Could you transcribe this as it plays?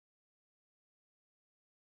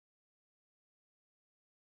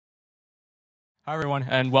Hi, everyone,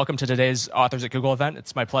 and welcome to today's Authors at Google event.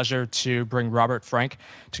 It's my pleasure to bring Robert Frank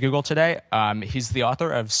to Google today. He's the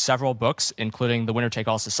author of several books, including The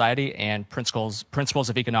Winner-Take-All Society and Principles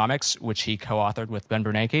of Economics, which he co-authored with Ben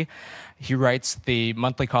Bernanke. He writes the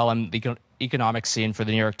monthly column, The Economic Scene, for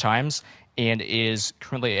the New York Times, and is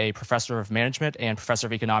currently a professor of management and professor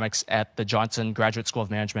of economics at the Johnson Graduate School of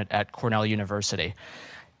Management at Cornell University.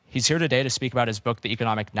 He's here today to speak about his book, The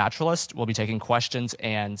Economic Naturalist. We'll be taking questions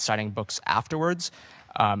and citing books afterwards.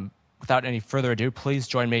 Without any further ado, please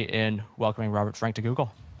join me in welcoming Robert Frank to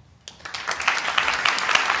Google.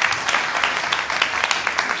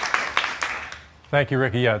 Thank you,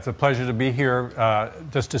 Ricky. Yeah, it's a pleasure to be here.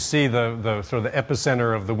 Just to see the sort of the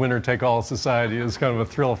epicenter of the winner-take-all society is kind of a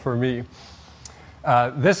thrill for me.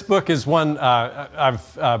 This book is one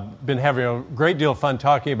I've been having a great deal of fun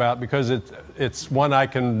talking about because it's one I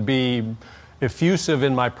can be effusive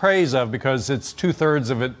in my praise of because it's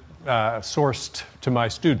two-thirds of it sourced to my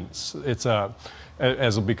students. It's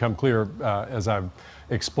as will become clear as I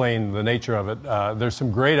explain the nature of it. There's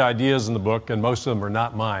some great ideas in the book, and most of them are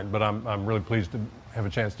not mine, but I'm really pleased to have a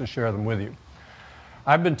chance to share them with you.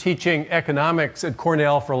 I've been teaching economics at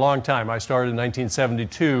Cornell for a long time. I started in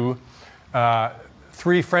 1972.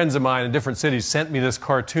 Three friends of mine in different cities sent me this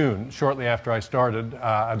cartoon shortly after I started.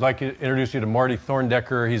 I'd like to introduce you to Marty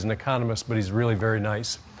Thorndecker. He's an economist, but he's really very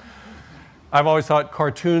nice. I've always thought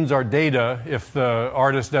cartoons are data. If the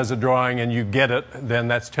artist does a drawing and you get it, then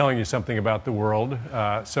that's telling you something about the world.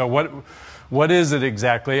 So what is it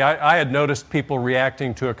exactly? I had noticed people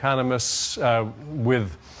reacting to economists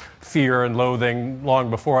with fear and loathing long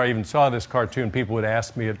before I even saw this cartoon. People would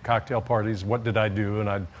ask me at cocktail parties, what did I do? And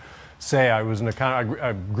I'd say I was an economist.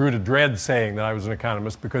 I grew to dread saying that I was an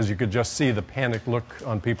economist because you could just see the panicked look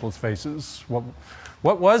on people's faces.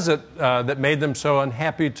 What was it that made them so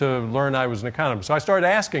unhappy to learn I was an economist? So I started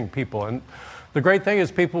asking people, and the great thing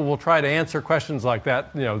is people will try to answer questions like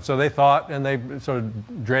that. So they thought, and they sort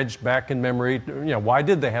of dredged back in memory. Why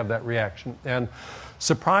did they have that reaction? And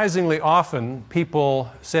surprisingly often, people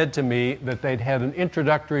said to me that they'd had an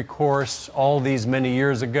introductory course all these many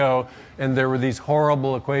years ago, and there were these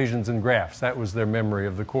horrible equations and graphs. That was their memory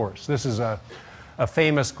of the course. This is a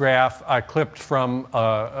famous graph I clipped from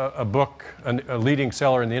a book, a leading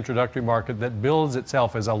seller in the introductory market that bills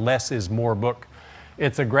itself as a less is more book.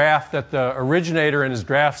 It's a graph that the originator and his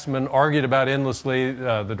draftsman argued about endlessly.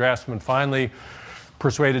 The draftsman finally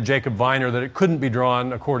persuaded Jacob Viner that it couldn't be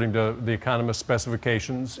drawn according to the Economist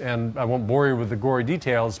specifications. And I won't bore you with the gory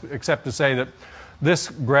details, except to say that this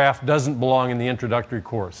graph doesn't belong in the introductory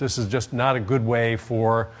course. This is just not a good way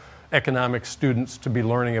for economics students to be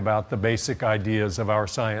learning about the basic ideas of our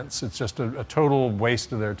science. It's just a total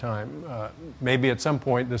waste of their time. Maybe at some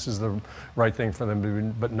point this is the right thing for them to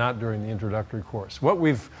do, but not during the introductory course. What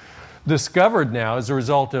we've discovered now as a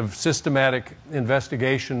result of systematic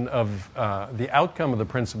investigation of the outcome of the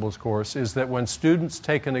principles course is that when students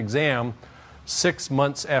take an exam 6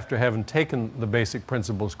 months after having taken the basic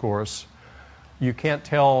principles course, you can't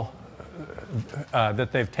tell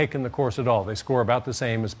that they've taken the course at all. They score about the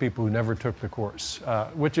same as people who never took the course,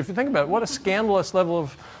 which, if you think about it, what a scandalous level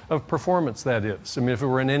of performance that is. I mean, if it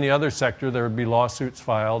were in any other sector, there would be lawsuits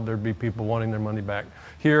filed, there'd be people wanting their money back.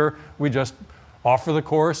 Here, we just offer the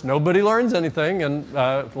course, nobody learns anything, and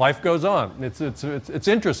life goes on. It's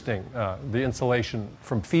interesting, the insulation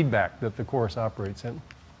from feedback that the course operates in.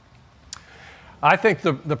 I think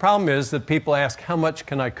the problem is that people ask, how much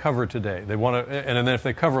can I cover today? They want to, and then if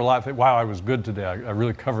they cover a lot, they think, wow, I was good today. I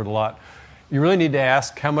really covered a lot. You really need to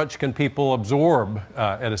ask, how much can people absorb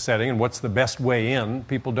at a setting, and what's the best way in?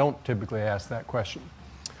 People don't typically ask that question.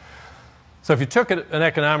 So if you took an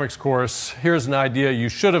economics course, here's an idea you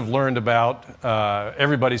should have learned about.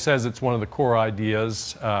 Everybody says it's one of the core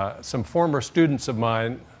ideas. Some former students of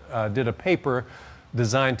mine did a paper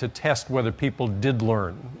designed to test whether people did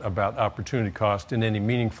learn about opportunity cost in any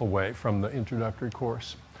meaningful way from the introductory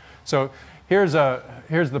course. So here's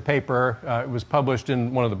the paper. It was published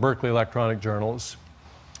in one of the Berkeley electronic journals.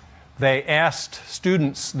 They asked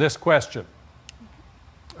students this question.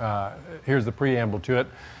 Here's the preamble to it.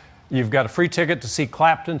 You've got a free ticket to see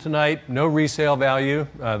Clapton tonight, no resale value.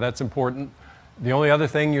 That's important. The only other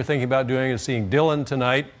thing you're thinking about doing is seeing Dylan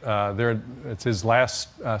tonight. It's his last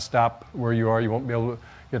stop where you are. You won't be able to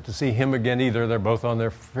get to see him again either. They're both on their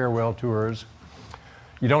farewell tours.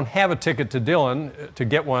 You don't have a ticket to Dylan. To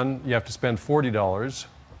get one, you have to spend $40.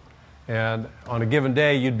 And on a given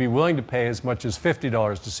day, you'd be willing to pay as much as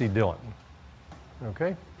 $50 to see Dylan.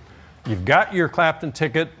 Okay? You've got your Clapton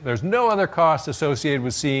ticket. There's no other cost associated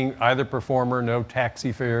with seeing either performer, no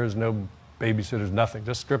taxi fares, no babysitters, nothing.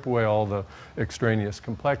 Just strip away all the extraneous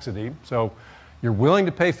complexity. So You're willing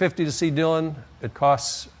to pay $50 to see Dylan. It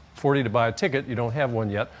costs $40 to buy a ticket. You don't have one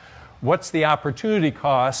yet. What's the opportunity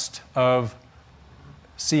cost of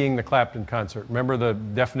seeing the Clapton concert? Remember the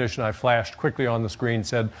definition I flashed quickly on the screen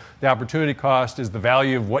said the opportunity cost is the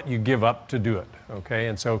value of what you give up to do it. Okay,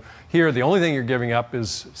 and so here the only thing you're giving up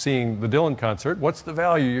is seeing the Dylan concert. What's the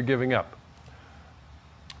value you're giving up?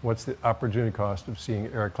 What's the opportunity cost of seeing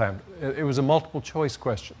Eric Clapton? It was a multiple choice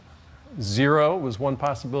question. 0 was one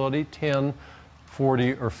possibility, 10,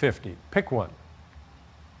 40, or 50. Pick one.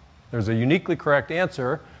 There's a uniquely correct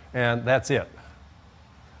answer, and that's it.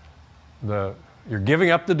 You're giving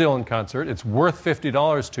up the Dylan concert. It's worth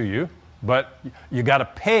 $50 to you, but you got to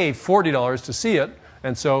pay $40 to see it,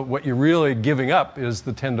 and so what you're really giving up is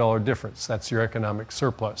the $10 difference. That's your economic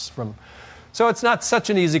surplus from. So it's not such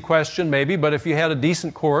an easy question, maybe, but if you had a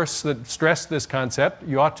decent course that stressed this concept,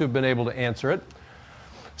 you ought to have been able to answer it.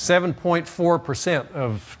 7.4%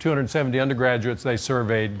 of 270 undergraduates they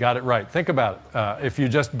surveyed got it right. Think about it. If you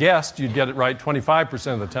just guessed, you'd get it right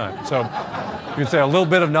 25% of the time. So you could say a little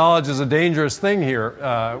bit of knowledge is a dangerous thing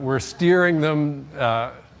here. We're steering them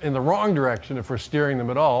in the wrong direction if we're steering them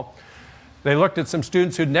at all. They looked at some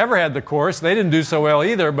students who'd never had the course. They didn't do so well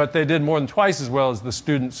either, but they did more than twice as well as the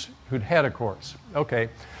students who'd had a course. Okay.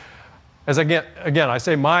 As again, I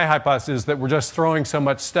say my hypothesis is that we're just throwing so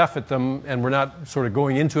much stuff at them and we're not sort of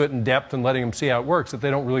going into it in depth and letting them see how it works that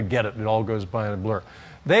they don't really get it. It all goes by in a blur.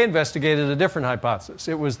 They investigated a different hypothesis.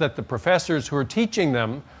 It was that the professors who are teaching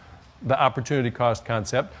them the opportunity cost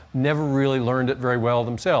concept never really learned it very well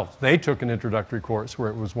themselves. They took an introductory course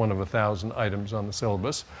where it was one of 1,000 items on the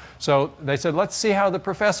syllabus. So they said, let's see how the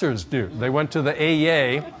professors do. They went to the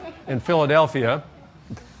AEA in Philadelphia.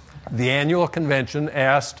 The annual convention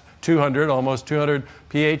asked almost 200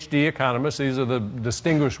 PhD economists. These are the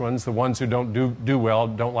distinguished ones, the ones who don't do well,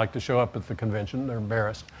 don't like to show up at the convention. They're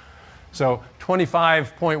embarrassed. So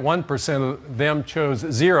 25.1% of them chose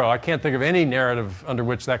 0. I can't think of any narrative under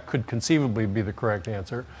which that could conceivably be the correct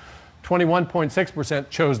answer. 21.6%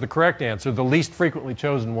 chose the correct answer, the least frequently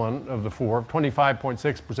chosen one of the 4.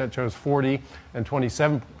 25.6% chose 40, and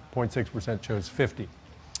 27.6% chose 50.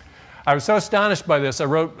 I was so astonished by this, I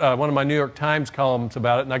wrote one of my New York Times columns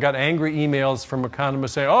about it, and I got angry emails from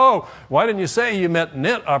economists saying, oh, why didn't you say you meant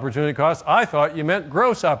net opportunity costs? I thought you meant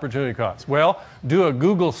gross opportunity costs. Well, do a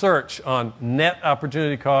Google search on net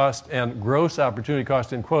opportunity cost and gross opportunity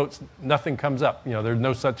cost in quotes. Nothing comes up. You know, there's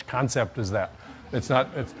no such concept as that. There's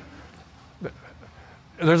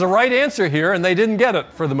a right answer here, and they didn't get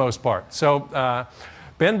it for the most part. So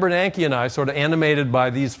Ben Bernanke and I, sort of animated by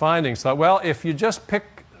these findings, thought, well, if you just pick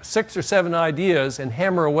 6 or 7 ideas and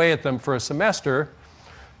hammer away at them for a semester,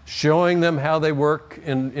 showing them how they work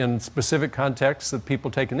in specific contexts that people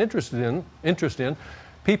take an interest in,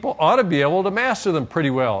 people ought to be able to master them pretty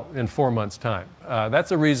well in 4 months' time.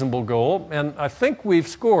 That's a reasonable goal, and I think we've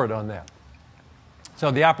scored on that. So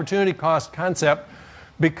the opportunity cost concept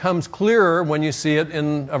becomes clearer when you see it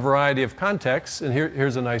in a variety of contexts, and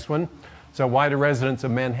here's a nice one. So why do residents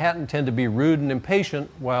of Manhattan tend to be rude and impatient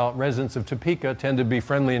while residents of Topeka tend to be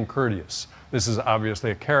friendly and courteous? This is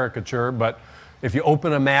obviously a caricature, but if you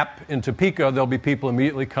open a map in Topeka, there'll be people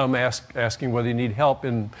immediately come asking whether you need help.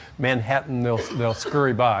 In Manhattan, they'll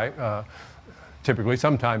scurry by. Typically,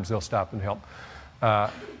 sometimes they'll stop and help.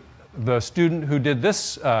 The student who did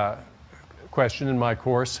this question in my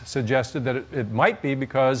course suggested that it might be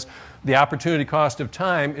because the opportunity cost of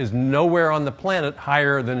time is nowhere on the planet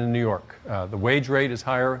higher than in New York. The wage rate is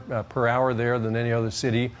higher per hour there than any other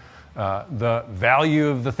city. The value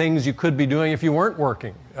of the things you could be doing if you weren't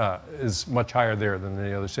working is much higher there than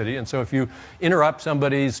any other city. And so if you interrupt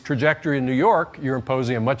somebody's trajectory in New York, you're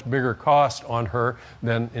imposing a much bigger cost on her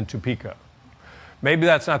than in Topeka. Maybe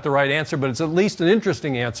that's not the right answer, but it's at least an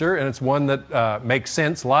interesting answer, and it's one that makes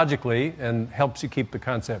sense logically and helps you keep the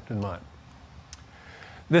concept in mind.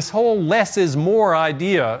 This whole less is more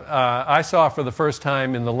idea I saw for the first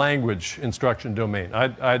time in the language instruction domain.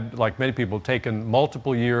 I'd, like many people, taken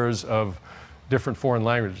multiple years of different foreign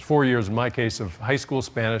languages. 4 years in my case of high school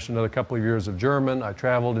Spanish, another couple of years of German. I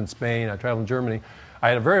traveled in Spain, I traveled in Germany. I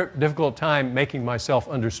had a very difficult time making myself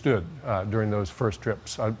understood during those first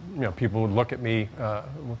trips. People would look at me.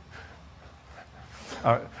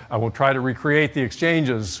 I will try to recreate the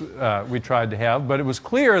exchanges we tried to have, but it was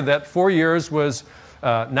clear that 4 years was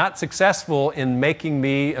not successful in making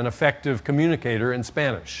me an effective communicator in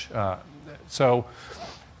Spanish. So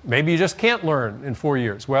maybe you just can't learn in 4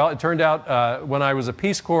 years. Well, it turned out when I was a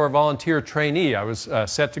Peace Corps volunteer trainee, I was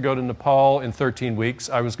set to go to Nepal in 13 weeks.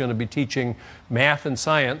 I was going to be teaching math and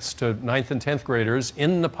science to 9th and 10th graders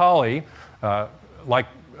in Nepali, like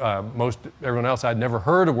everyone else, I'd never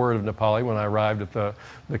heard a word of Nepali when I arrived at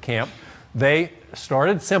the camp. They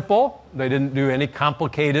started simple. They didn't do any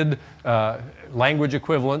complicated language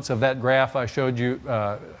equivalents of that graph I showed you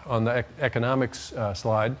on the economics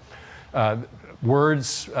slide.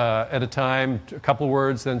 Words at a time, a couple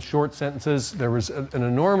words, then short sentences. There was an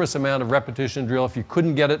enormous amount of repetition drill. If you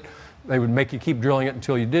couldn't get it, they would make you keep drilling it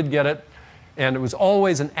until you did get it. And it was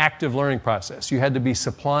always an active learning process. You had to be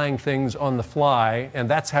supplying things on the fly, and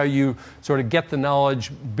that's how you sort of get the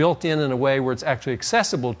knowledge built in a way where it's actually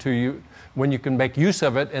accessible to you when you can make use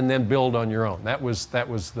of it and then build on your own. That was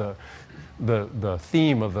the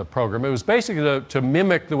theme of the program. It was basically to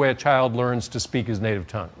mimic the way a child learns to speak his native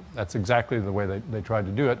tongue. That's exactly the way they tried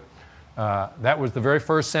to do it. That was the very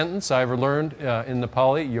first sentence I ever learned in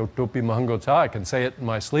Nepali, Yotopi Mahangota. I can say it in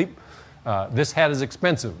my sleep. This hat is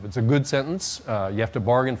expensive. It's a good sentence. You have to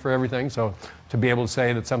bargain for everything. So to be able to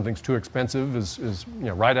say that something's too expensive is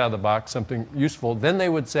right out of the box, something useful. Then they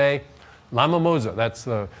would say, lamamoza, that's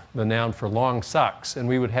the noun for long socks. And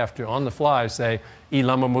we would have to, on the fly, say, I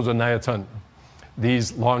lamamoza nayatan.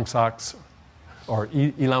 These long socks, or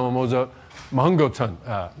I lamamoza mahangotan.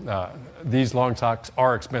 These long socks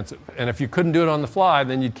are expensive. And if you couldn't do it on the fly,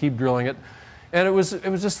 then you'd keep drilling it. And it was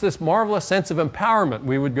just this marvelous sense of empowerment.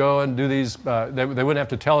 We would go and do these, they wouldn't have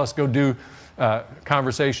to tell us, go do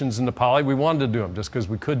conversations in Nepali. We wanted to do them just because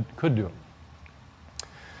we could do them.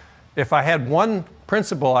 If I had one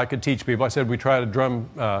principle I could teach people, I said we try to drum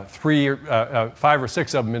 5 or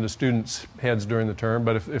 6 of them into students' heads during the term,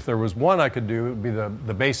 but if there was one I could do, it would be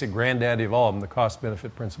the basic granddaddy of all of them, the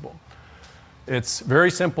cost-benefit principle. It's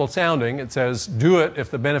very simple sounding. It says, do it if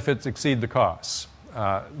the benefits exceed the costs.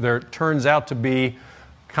 There turns out to be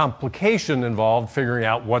complication involved figuring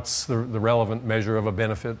out what's the relevant measure of a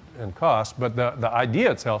benefit and cost, but the idea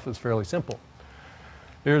itself is fairly simple.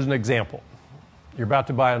 Here's an example. You're about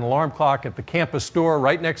to buy an alarm clock at the campus store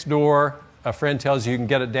right next door. A friend tells you can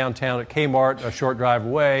get it downtown at Kmart, a short drive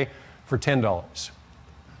away, for $10.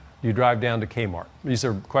 You drive down to Kmart. These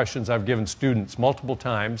are questions I've given students multiple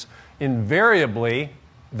times. Invariably,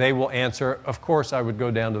 they will answer, of course I would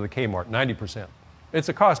go down to the Kmart, 90%. It's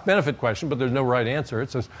a cost-benefit question, but there's no right answer.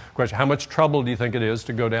 It's a question, how much trouble do you think it is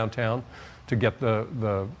to go downtown to get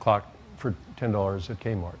the clock for $10 at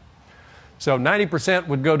Kmart? So 90%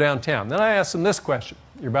 would go downtown. Then I asked them this question.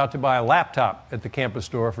 You're about to buy a laptop at the campus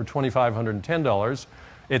store for $2,510.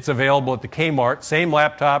 It's available at the Kmart. Same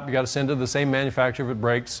laptop. You've got to send it to the same manufacturer if it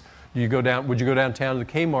breaks. Would you go downtown to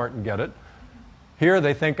the Kmart and get it? Here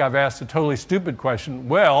they think I've asked a totally stupid question.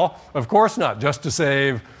 Well, of course not. Just to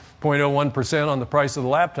save 0.01% on the price of the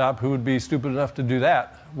laptop, who would be stupid enough to do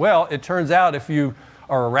that? Well, it turns out if you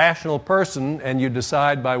are a rational person and you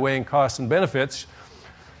decide by weighing costs and benefits,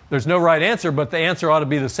 there's no right answer, but the answer ought to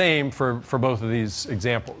be the same for both of these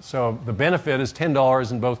examples. So the benefit is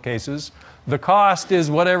 $10 in both cases. The cost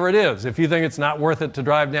is whatever it is. If you think it's not worth it to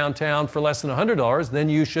drive downtown for less than $100, then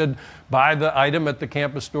you should buy the item at the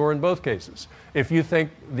campus store in both cases. If you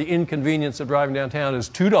think the inconvenience of driving downtown is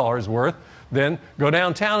 $2 worth, then go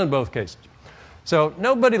downtown in both cases. So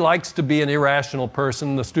nobody likes to be an irrational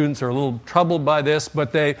person. The students are a little troubled by this,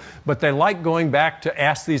 but they like going back to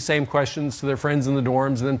ask these same questions to their friends in the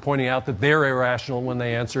dorms and then pointing out that they're irrational when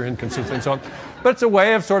they answer inconsistently and so on. But it's a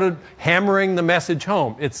way of sort of hammering the message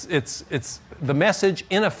home. It's the message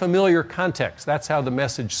in a familiar context. That's how the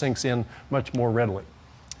message sinks in much more readily.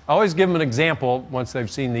 I always give them an example once they've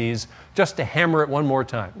seen these, just to hammer it one more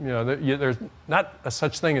time. There's not a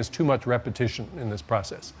such thing as too much repetition in this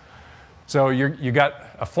process. So you got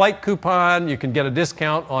a flight coupon. You can get a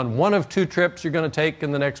discount on one of 2 trips you're going to take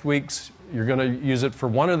in the next weeks. You're going to use it for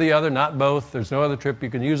one or the other, not both. There's no other trip you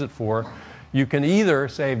can use it for. You can either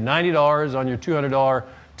save $90 on your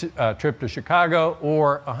 $200 trip to Chicago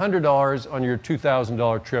or $100 on your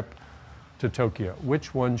 $2,000 trip to Tokyo.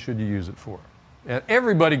 Which one should you use it for? And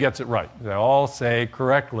everybody gets it right. They all say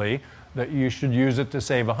correctly that you should use it to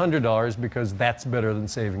save $100 because that's better than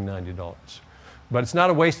saving $90. But it's not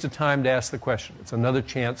a waste of time to ask the question. It's another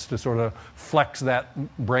chance to sort of flex that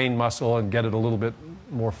brain muscle and get it a little bit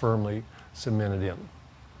more firmly cemented in.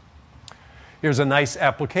 Here's a nice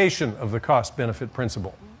application of the cost-benefit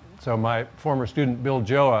principle. So my former student, Bill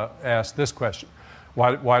Joa, asked this question.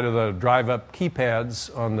 Why do the drive-up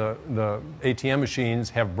keypads on the ATM machines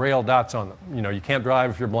have Braille dots on them? You can't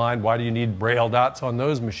drive if you're blind. Why do you need Braille dots on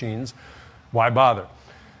those machines? Why bother?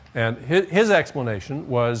 And his explanation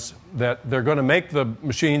was that they're going to make the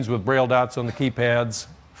machines with Braille dots on the keypads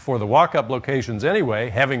for the walk-up locations anyway.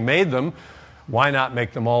 Having made them, why not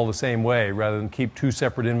make them all the same way rather than keep two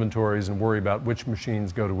separate inventories and worry about which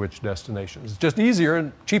machines go to which destinations? It's just easier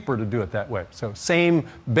and cheaper to do it that way. So same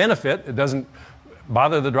benefit. It doesn't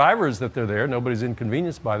bother the drivers that they're there. Nobody's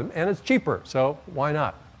inconvenienced by them. And it's cheaper. So why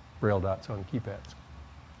not braille dots on keypads?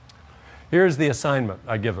 Here's the assignment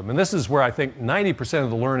I give them. And this is where I think 90%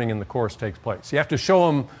 of the learning in the course takes place. You have to show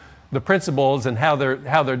them the principles and how they're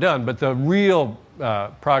done. But the real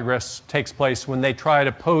progress takes place when they try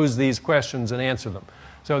to pose these questions and answer them.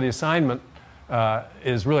 So the assignment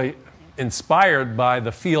is really inspired by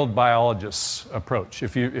the field biologist's approach.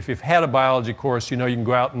 If you've had a biology course, you know you can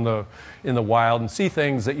go out in the wild and see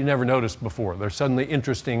things that you never noticed before. There's suddenly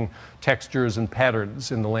interesting textures and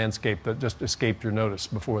patterns in the landscape that just escaped your notice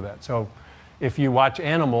before that. So if you watch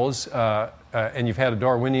animals and you've had a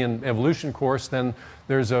Darwinian evolution course, then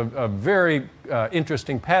there's a very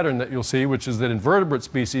interesting pattern that you'll see, which is that in vertebrate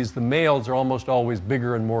species, the males are almost always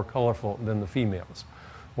bigger and more colorful than the females.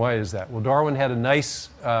 Why is that? Well, Darwin had a nice,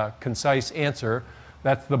 concise answer.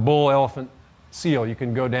 That's the bull elephant seal. You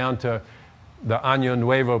can go down to the Año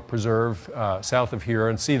Nuevo Preserve south of here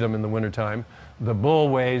and see them in the wintertime. The bull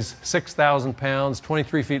weighs 6,000 pounds,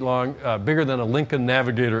 23 feet long, bigger than a Lincoln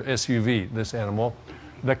Navigator SUV, this animal.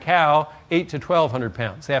 The cow, 8 to 1,200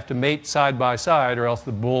 pounds. They have to mate side by side or else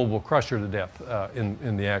the bull will crush her to death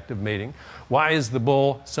in the act of mating. Why is the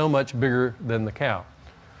bull so much bigger than the cow?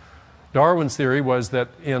 Darwin's theory was that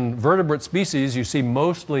in vertebrate species, you see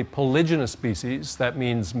mostly polygynous species. That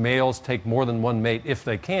means males take more than one mate if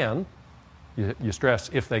they can. You stress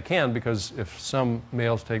if they can, because if some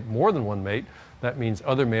males take more than one mate, that means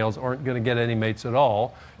other males aren't going to get any mates at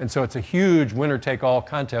all. And so it's a huge winner-take-all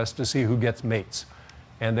contest to see who gets mates.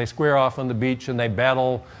 And they square off on the beach and they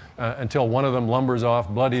battle until one of them lumbers off,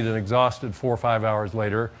 bloodied and exhausted 4 or 5 hours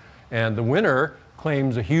later. And the winner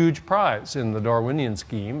claims a huge prize in the Darwinian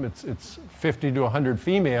scheme. It's 50 to 100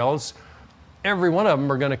 females. Every one of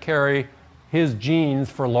them are going to carry his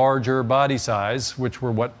genes for larger body size, which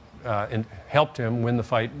were what helped him win the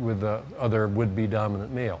fight with the other would-be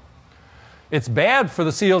dominant male. It's bad for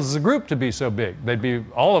the seals as a group to be so big. They'd be,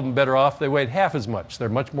 all of them, better off they weighed half as much. They're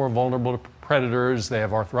much more vulnerable to predators. They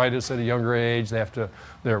have arthritis at a younger age.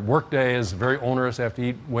 Their workday is very onerous. They have to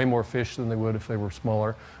eat way more fish than they would if they were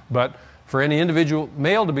smaller. But for any individual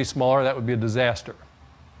male to be smaller, that would be a disaster.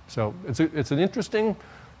 So it's an interesting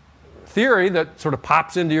theory that sort of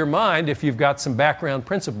pops into your mind if you've got some background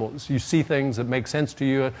principles. You see things that make sense to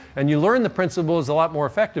you, and you learn the principles a lot more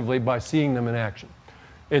effectively by seeing them in action.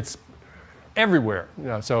 It's everywhere.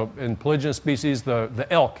 So in polygynous species, the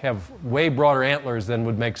elk have way broader antlers than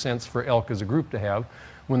would make sense for elk as a group to have.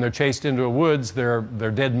 When they're chased into a woods, they're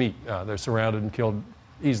dead meat. They're surrounded and killed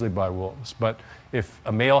easily by wolves. But if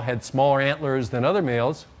a male had smaller antlers than other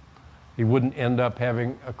males, he wouldn't end up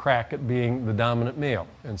having a crack at being the dominant male.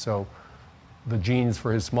 And so the genes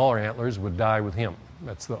for his smaller antlers would die with him.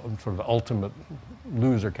 That's the sort of the ultimate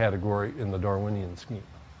loser category in the Darwinian scheme.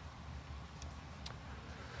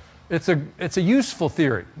 It's a useful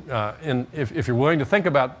theory. And if you're willing to think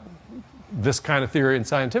about this kind of theory in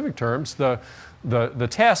scientific terms, the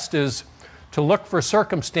test is to look for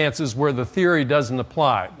circumstances where the theory doesn't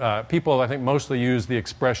apply. People, I think, mostly use the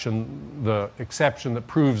expression, the exception that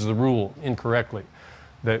proves the rule, incorrectly.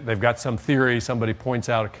 They've got some theory, somebody points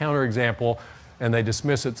out a counterexample, and they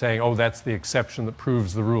dismiss it saying, oh, that's the exception that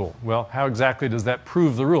proves the rule. Well, how exactly does that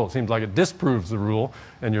prove the rule? It seems like it disproves the rule,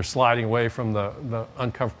 and you're sliding away from the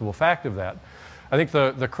uncomfortable fact of that. I think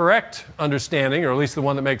the correct understanding, or at least the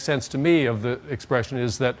one that makes sense to me of the expression,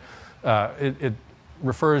 is that it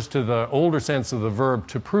refers to the older sense of the verb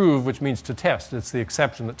to prove, which means to test. It's the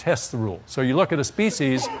exception that tests the rule. So you look at a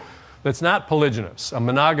species that's not polygynous, a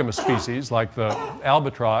monogamous species like the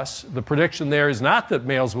albatross. The prediction there is not that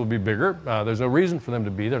males will be bigger. There's no reason for them to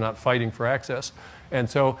be. They're not fighting for access. And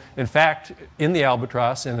so, in fact, in the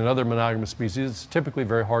albatross and in other monogamous species, it's typically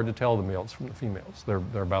very hard to tell the males from the females.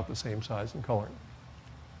 They're about the same size and coloring.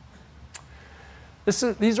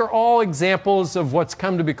 These are all examples of what's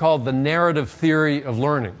come to be called the narrative theory of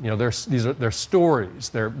learning. You know, they're stories.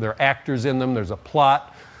 They're actors in them. There's a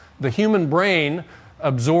plot. The human brain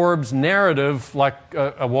absorbs narrative like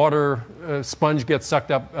a water sponge gets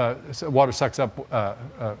sucked up, water sucks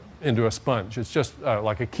up into a sponge. It's just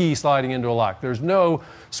like a key sliding into a lock. There's no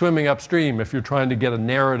swimming upstream if you're trying to get a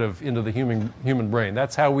narrative into the human brain.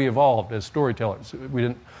 That's how we evolved as storytellers. We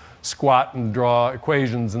didn't squat and draw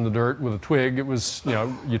equations in the dirt with a twig. It was, you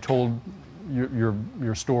know, you told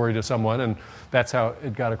your story to someone, and that's how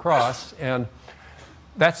it got across. And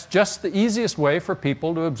that's just the easiest way for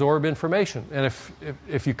people to absorb information. And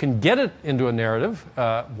if you can get it into a narrative,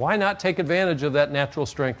 why not take advantage of that natural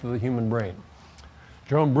strength of the human brain?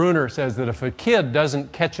 Jerome Bruner says that if a kid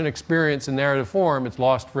doesn't catch an experience in narrative form, it's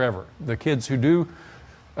lost forever. The kids who do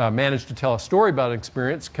manage to tell a story about an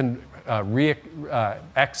experience can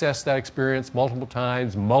access that experience multiple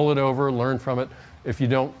times, mull it over, learn from it. If you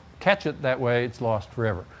don't catch it that way, it's lost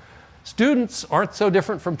forever. Students aren't so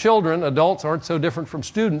different from children. Adults aren't so different from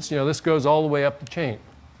students. This goes all the way up the chain.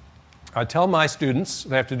 I tell my students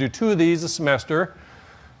they have to do 2 of these a semester,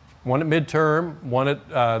 one at midterm, one at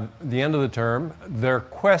the end of the term. Their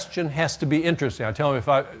question has to be interesting. I tell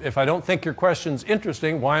them, if I don't think your question's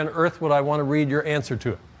interesting, why on earth would I want to read your answer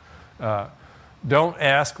to it? Don't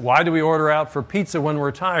ask, why do we order out for pizza when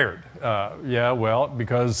we're tired? Yeah, well,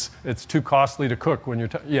 because it's too costly to cook when you're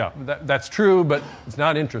tired. Yeah, that's true, but it's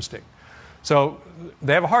not interesting. So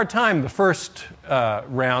they have a hard time the first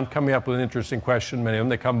round coming up with an interesting question. Many of them,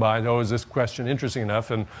 they come by and, oh, is this question interesting enough?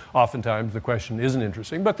 And oftentimes the question isn't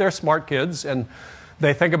interesting. But they're smart kids, and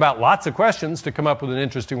they think about lots of questions to come up with an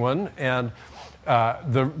interesting one. And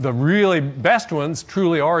the really best ones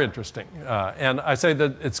truly are interesting. And I say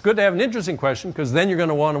that it's good to have an interesting question because then you're going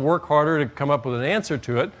to want to work harder to come up with an answer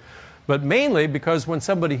to it. But mainly because when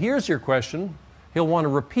somebody hears your question, he'll want to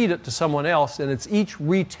repeat it to someone else, and it's each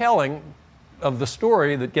retelling of the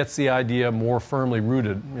story that gets the idea more firmly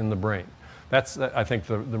rooted in the brain. That's, I think,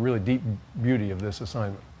 the really deep beauty of this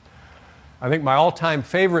assignment. I think my all-time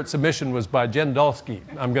favorite submission was by Jen Dulski.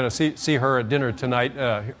 I'm going to see her at dinner tonight.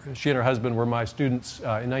 She and her husband were my students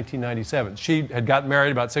in 1997. She had gotten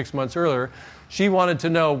married about 6 months earlier. She wanted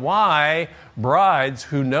to know why brides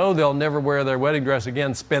who know they'll never wear their wedding dress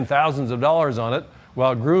again spend thousands of dollars on it,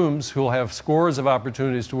 while grooms who will have scores of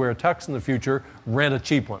opportunities to wear tux in the future rent a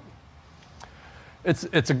cheap one.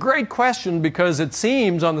 It's a great question because it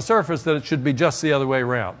seems on the surface that it should be just the other way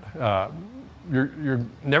around. You're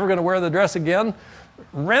never going to wear the dress again.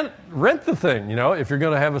 Rent the thing. If you're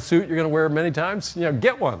going to have a suit you're going to wear many times,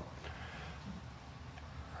 get one.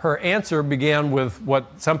 Her answer began with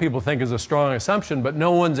what some people think is a strong assumption, but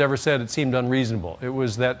no one's ever said it seemed unreasonable. It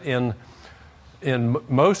was that in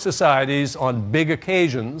most societies, on big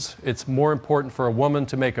occasions, it's more important for a woman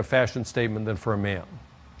to make a fashion statement than for a man.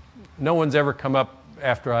 No one's ever come up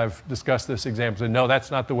after I've discussed this example and said, no, that's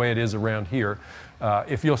not the way it is around here.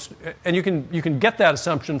 And you can get that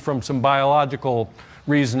assumption from some biological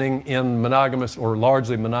reasoning in monogamous or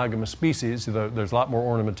largely monogamous species. There's a lot more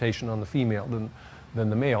ornamentation on the female than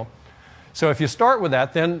the male. So if you start with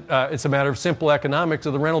that, then it's a matter of simple economics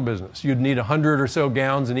of the rental business. You'd need 100 or so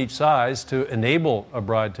gowns in each size to enable a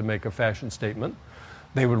bride to make a fashion statement.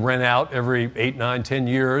 They would rent out every 8, 9, 10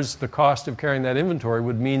 years. The cost of carrying that inventory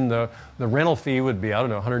would mean the rental fee would be,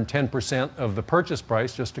 110% of the purchase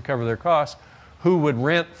price just to cover their costs. Who would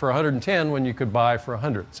rent for 110 when you could buy for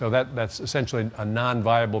 100? So that's essentially a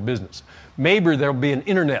non-viable business. Maybe there'll be an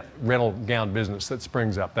internet rental gown business that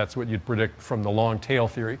springs up. That's what you'd predict from the long tail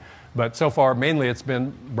theory. But so far, mainly it's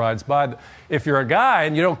been brides buy. If you're a guy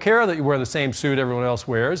and you don't care that you wear the same suit everyone else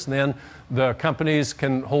wears, then the companies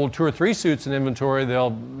can hold 2 or 3 suits in inventory.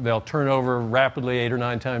 They'll turn over rapidly 8 or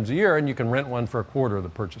 9 times a year, and you can rent one for a quarter of the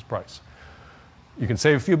purchase price. You can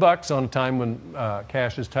save a few bucks on a time when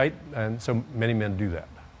cash is tight, and so many men do that.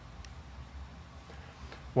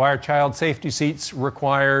 Why are child safety seats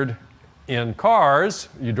required in cars?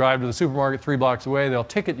 You drive to the supermarket 3 blocks away, they'll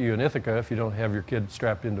ticket you in Ithaca if you don't have your kid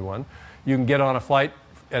strapped into one. You can get on a flight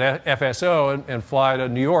at FSO and fly to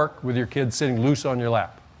New York with your kid sitting loose on your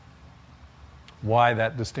lap. Why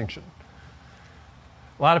that distinction?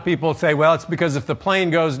 A lot of people say, well, it's because if the plane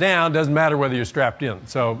goes down, it doesn't matter whether you're strapped in.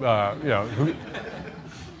 So,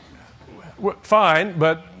 fine,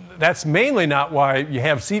 but that's mainly not why you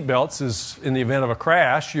have seatbelts, is in the event of a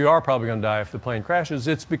crash. You are probably going to die if the plane crashes.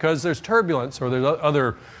 It's because there's turbulence or there's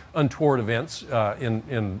other untoward events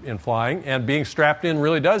in flying, and being strapped in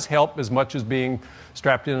really does help as much as being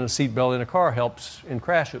strapped in a seatbelt in a car helps in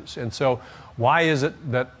crashes. And so why is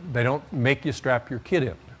it that they don't make you strap your kid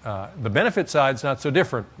in? The benefit side's not so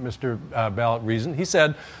different, Mr. Ballot reasoned. He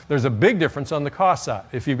said there's a big difference on the cost side.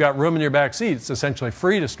 If you've got room in your back seat, it's essentially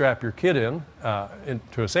free to strap your kid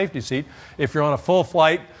into a safety seat. If you're on a full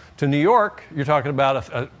flight to New York, you're talking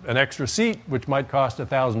about an extra seat, which might cost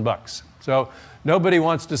 $1,000. So nobody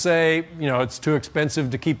wants to say, it's too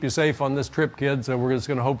expensive to keep you safe on this trip, kid, so we're just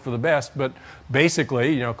going to hope for the best. But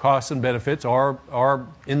basically, costs and benefits are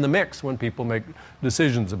in the mix when people make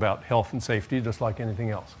decisions about health and safety, just like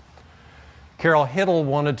anything else. Carol Hiddle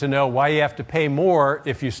wanted to know why you have to pay more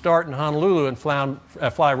if you start in Honolulu and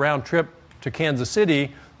fly round trip to Kansas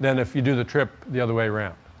City than if you do the trip the other way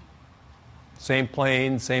around. Same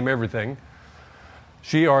plane, same everything.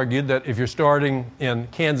 She argued that if you're starting in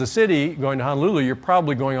Kansas City, going to Honolulu, you're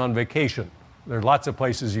probably going on vacation. There are lots of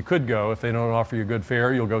places you could go. If they don't offer you good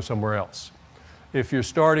fare, you'll go somewhere else. If you're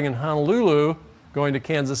starting in Honolulu, going to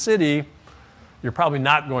Kansas City, you're probably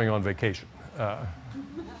not going on vacation.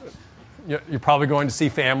 You're probably going to see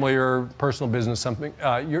family or personal business, something.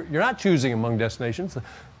 You're not choosing among destinations.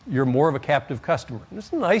 You're more of a captive customer.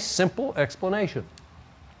 It's a nice, simple explanation.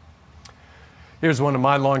 Here's one of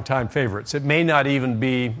my longtime favorites. It may not even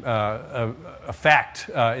be a fact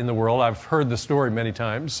in the world. I've heard the story many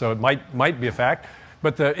times, so it might be a fact.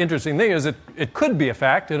 But the interesting thing is it could be a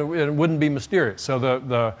fact, and it wouldn't be mysterious. So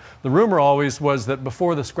the rumor always was that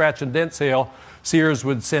before the scratch and dent sale, Sears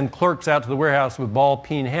would send clerks out to the warehouse with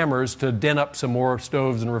ball-peen hammers to dent up some more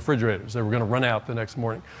stoves and refrigerators. They were going to run out the next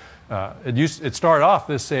morning. It started off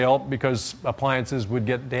this sale because appliances would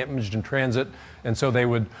get damaged in transit, and so they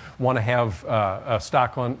would want to have a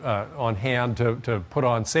stock on hand to put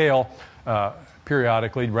on sale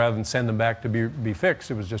periodically rather than send them back to be fixed.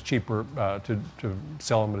 It was just cheaper to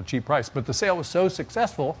sell them at a cheap price. But the sale was so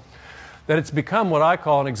successful that it's become what I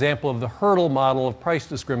call an example of the hurdle model of price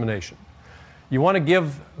discrimination. You want to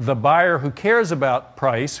give the buyer who cares about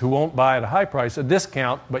price, who won't buy at a high price, a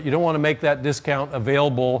discount, but you don't want to make that discount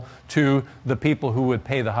available to the people who would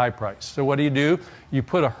pay the high price. So what do? You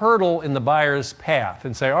put a hurdle in the buyer's path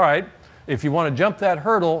and say, all right, if you want to jump that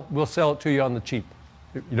hurdle, we'll sell it to you on the cheap.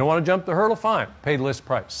 If you don't want to jump the hurdle, fine, pay the list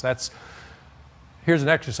price. Here's an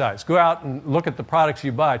exercise. Go out and look at the products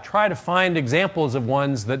you buy. Try to find examples of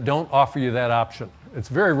ones that don't offer you that option. It's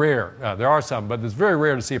very rare. There are some, but it's very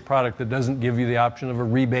rare to see a product that doesn't give you the option of a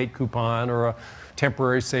rebate coupon or a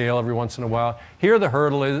temporary sale every once in a while. Here there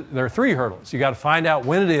are 3 hurdles. You got to find out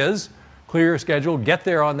when it is, clear your schedule, get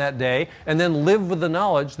there on that day, and then live with the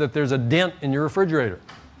knowledge that there's a dent in your refrigerator.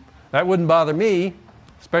 That wouldn't bother me,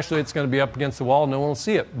 especially it's going to be up against the wall, no one will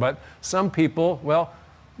see it. But some people, well,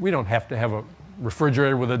 we don't have to have a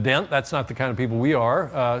refrigerator with a dent. That's not the kind of people we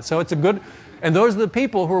are. So it's a good... And those are the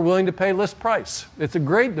people who are willing to pay list price. It's a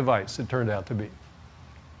great device, it turned out to be.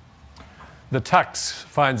 The tux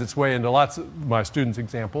finds its way into lots of my students'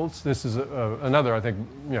 examples. This is another, I think,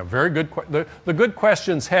 very good. The good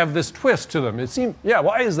questions have this twist to them. It seems,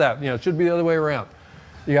 why is that? It should be the other way around.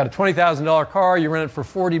 You got a $20,000 car, you rent it for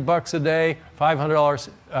 $40 a day, $500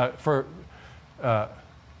 for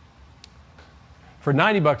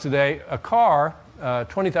 $90 a day. A car,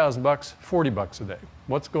 $20,000, $40 a day.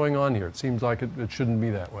 What's going on here? It seems like it shouldn't be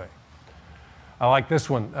that way. I like this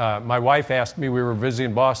one. My wife asked me, we were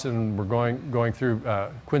visiting Boston, and we're going through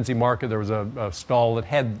Quincy Market. There was a stall that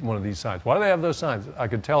had one of these signs. Why do they have those signs? I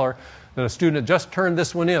could tell her that a student had just turned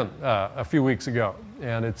this one in a few weeks ago.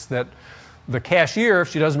 And it's that the cashier, if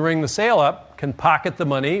she doesn't ring the sale up, can pocket the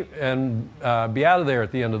money and be out of there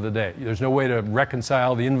at the end of the day. There's no way to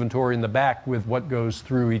reconcile the inventory in the back with what goes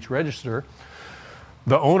through each register.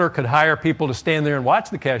 The owner could hire people to stand there and watch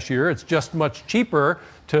the cashier. It's just much cheaper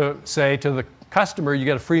to say to the customer, you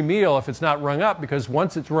get a free meal if it's not rung up, because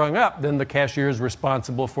once it's rung up, then the cashier is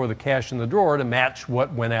responsible for the cash in the drawer to match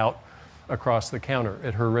what went out across the counter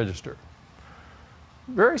at her register.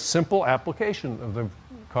 Very simple application of the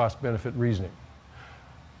cost-benefit reasoning.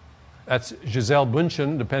 That's Giselle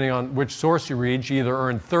Bündchen, depending on which source you read. She either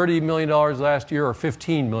earned $30 million last year or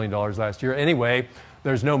 $15 million last year. Anyway,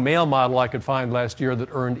 there's no male model I could find last year that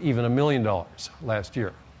earned even $1 million last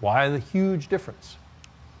year. Why the huge difference?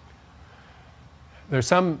 There's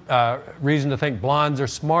some reason to think blondes are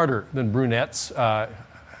smarter than brunettes.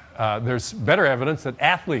 There's better evidence that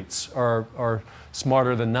athletes are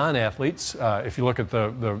smarter than non-athletes. If you look at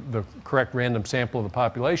the correct random sample of the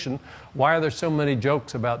population, why are there so many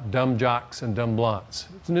jokes about dumb jocks and dumb blondes?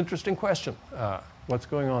 It's an interesting question. What's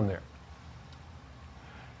going on there?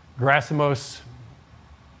 Grasimos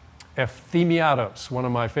Ephthemiatos, one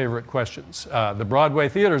of my favorite questions. The Broadway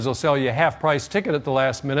theaters will sell you a half-price ticket at the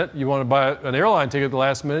last minute. You want to buy an airline ticket at the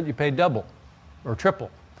last minute, you pay double or triple.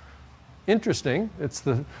 Interesting. It's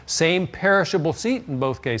the same perishable seat in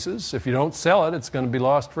both cases. If you don't sell it, it's going to be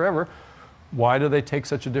lost forever. Why do they take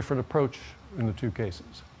such a different approach in the two cases?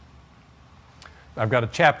 I've got a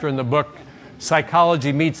chapter in the book,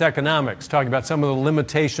 Psychology Meets Economics, talking about some of the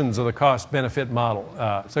limitations of the cost-benefit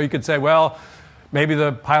model. So you could say, well, maybe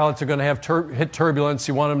the pilots are going to have hit turbulence.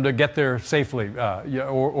 You want them to get there safely.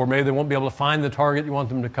 Or maybe they won't be able to find the target. You want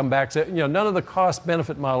them to come back. None of the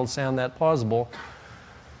cost-benefit models sound that plausible.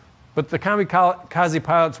 But the kamikaze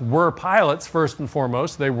pilots were pilots, first and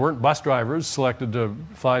foremost. They weren't bus drivers selected to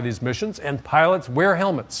fly these missions. And pilots wear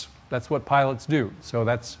helmets. That's what pilots do. So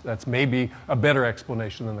that's maybe a better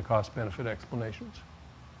explanation than the cost-benefit explanations.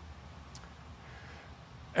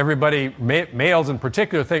 Everybody, males in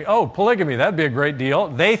particular, think, oh, polygamy, that'd be a great deal.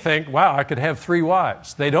 They think, wow, I could have 3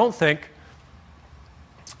 wives. They don't think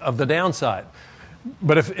of the downside.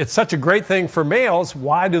 But if it's such a great thing for males,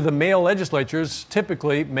 why do the male legislatures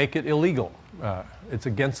typically make it illegal? It's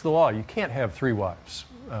against the law. You can't have 3 wives.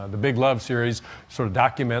 The Big Love series sort of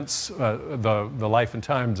documents the life and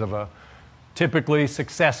times of a typically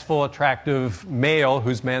successful, attractive male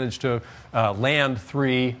who's managed to land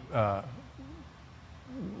 3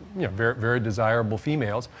 very, very desirable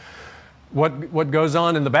females. What goes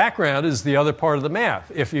on in the background is the other part of the math.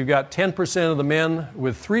 If you've got 10% of the men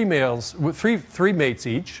with 3 males, with three mates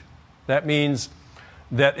each, that means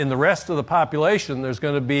that in the rest of the population, there's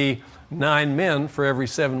going to be 9 men for every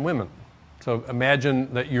 7 women. So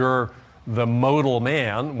imagine that you're the modal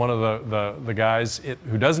man, one of the guys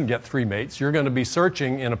who doesn't get 3 mates. You're going to be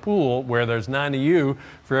searching in a pool where there's 9 of you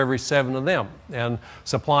for every 7 of them. And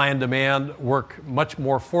supply and demand work much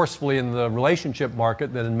more forcefully in the relationship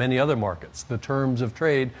market than in many other markets. The terms of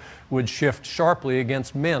trade would shift sharply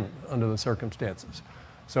against men under the circumstances.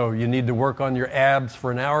 So you need to work on your abs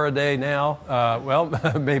for an hour a day now.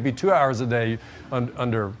 Well, maybe 2 hours a day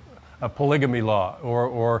under a polygamy law,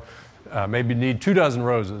 or maybe need 2 dozen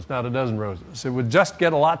roses, not a dozen roses. It would just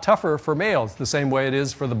get a lot tougher for males, the same way it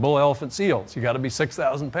is for the bull elephant seals. You got to be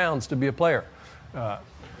 6,000 pounds to be a player.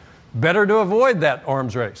 Better to avoid that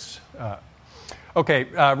arms race. Okay,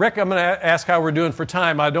 Rick, I'm going to ask how we're doing for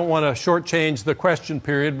time. I don't want to shortchange the question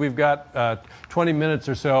period. We've got 20 minutes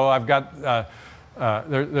or so. I've got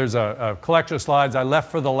there's a collection of slides I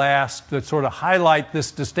left for the last that sort of highlight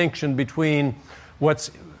this distinction between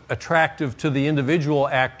what's attractive to the individual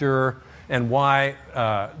actor and why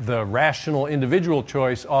the rational individual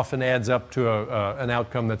choice often adds up to an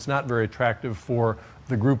outcome that's not very attractive for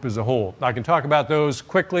the group as a whole. I can talk about those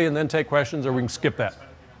quickly and then take questions, or we can skip that.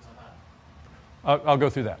 I'll go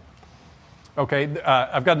through that. Okay,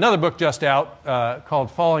 I've got another book just out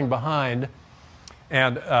called Falling Behind,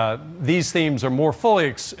 and these themes are more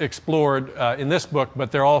fully explored in this book,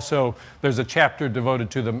 but there's a chapter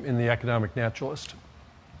devoted to them in The Economic Naturalist.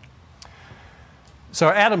 So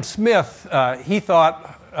Adam Smith, he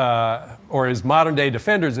thought, or his modern-day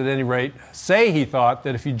defenders at any rate, say he thought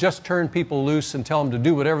that if you just turn people loose and tell them to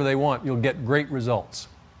do whatever they want, you'll get great results.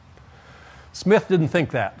 Smith didn't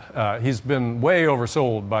think that. He's been way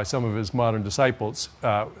oversold by some of his modern disciples.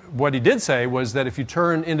 What he did say was that if you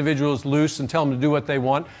turn individuals loose and tell them to do what they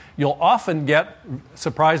want, you'll often get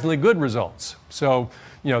surprisingly good results. So,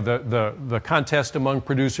 the contest among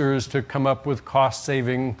producers to come up with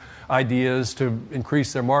cost-saving ideas to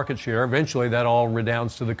increase their market share, eventually that all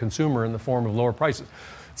redounds to the consumer in the form of lower prices.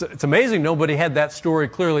 It's amazing nobody had that story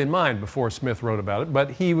clearly in mind before Smith wrote about it,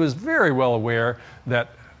 but he was very well aware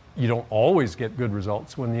that you don't always get good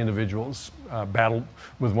results when the individuals battle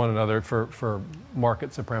with one another for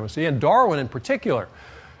market supremacy. And Darwin in particular,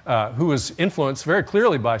 who was influenced very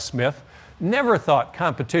clearly by Smith, never thought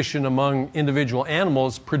competition among individual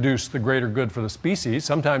animals produced the greater good for the species.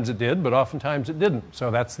 Sometimes it did, but oftentimes it didn't. So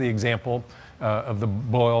that's the example of the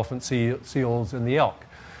bull elephant seals and the elk.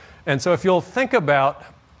 And so if you'll think about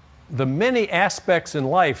the many aspects in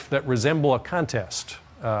life that resemble a contest,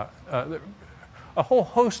 a whole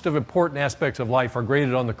host of important aspects of life are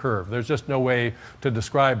graded on the curve. There's just no way to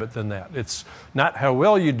describe it than that. It's not how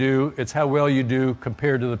well you do, it's how well you do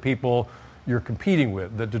compared to the people you're competing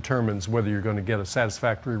with that determines whether you're going to get a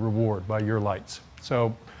satisfactory reward by your lights.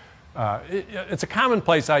 So it's a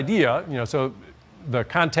commonplace idea, so the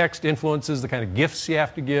context influences the kind of gifts you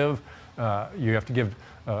have to give. You have to give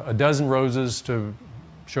a dozen roses to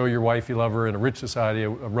show your wife you love her. In a rich society, a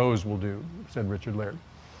rose will do, said Richard Laird.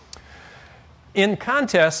 In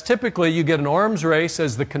contests, typically you get an arms race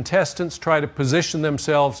as the contestants try to position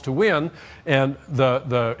themselves to win, and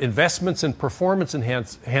the investments in performance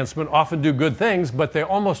enhancement often do good things, but they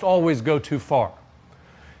almost always go too far.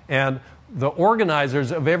 And the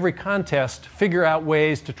organizers of every contest figure out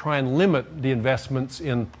ways to try and limit the investments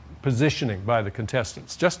in positioning by the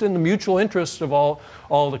contestants, just in the mutual interest of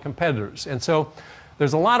all the competitors. And so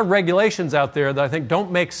there's a lot of regulations out there that I think don't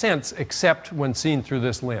make sense except when seen through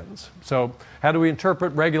this lens. So how do we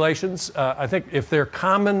interpret regulations? I think if they're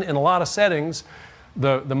common in a lot of settings,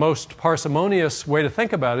 the most parsimonious way to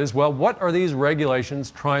think about it is, well, what are these regulations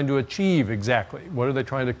trying to achieve exactly? What are they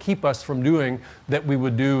trying to keep us from doing that we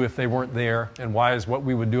would do if they weren't there, and why is what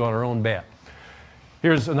we would do on our own bad?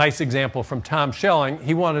 Here's a nice example from Tom Schelling.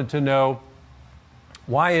 He wanted to know,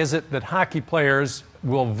 why is it that hockey players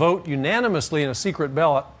will vote unanimously in a secret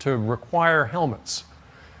ballot to require helmets,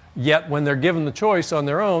 yet when they're given the choice on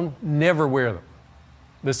their own, never wear them?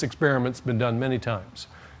 This experiment's been done many times.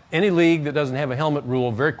 Any league that doesn't have a helmet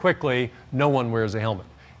rule, very quickly, no one wears a helmet.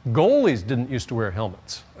 Goalies didn't used to wear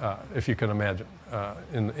helmets, if you can imagine.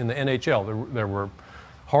 In the NHL, there were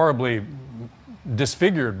horribly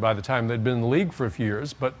disfigured by the time they'd been in the league for a few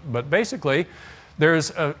years. But basically,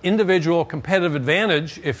 there's an individual competitive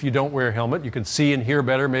advantage if you don't wear a helmet. You can see and hear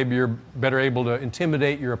better. Maybe you're better able to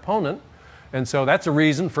intimidate your opponent. And so that's a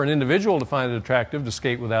reason for an individual to find it attractive to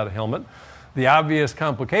skate without a helmet. The obvious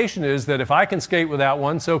complication is that if I can skate without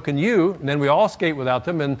one, so can you, and then we all skate without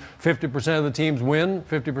them, and 50% of the teams win,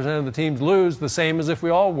 50% of the teams lose, the same as if we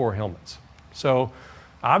all wore helmets. So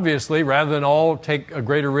obviously, rather than all take a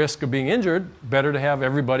greater risk of being injured, better to have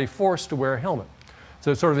everybody forced to wear a helmet.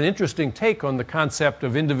 So it's sort of an interesting take on the concept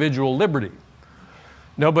of individual liberty.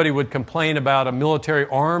 Nobody would complain about a military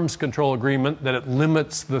arms control agreement that it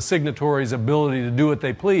limits the signatories' ability to do what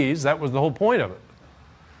they please. That was the whole point of it.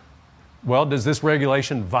 Well, does this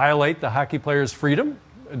regulation violate the hockey player's freedom?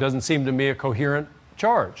 It doesn't seem to me a coherent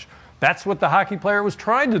charge. That's what the hockey player was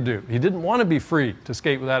trying to do. He didn't want to be free to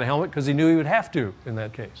skate without a helmet because he knew he would have to in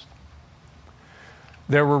that case.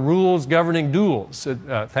 There were rules governing duels.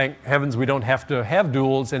 Thank heavens we don't have to have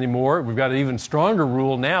duels anymore. We've got an even stronger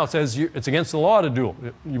rule now. It says it's against the law to duel.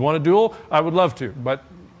 You want to duel? I would love to, but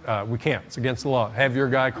we can't. It's against the law. Have your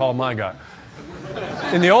guy call my guy.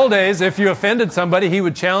 In the old days, if you offended somebody, he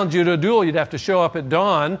would challenge you to a duel. You'd have to show up at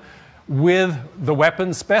dawn with the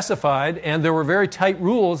weapons specified, and there were very tight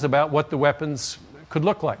rules about what the weapons could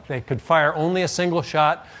look like. They could fire only a single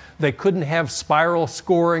shot. They couldn't have spiral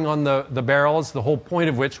scoring on the barrels, the whole point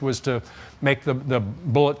of which was to make the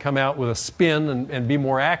bullet come out with a spin and be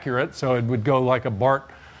more accurate, so it would go like a Brett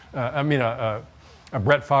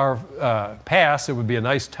Favre pass. It would be a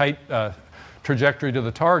nice tight trajectory to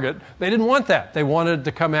the target. They didn't want that. They wanted it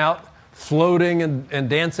to come out floating and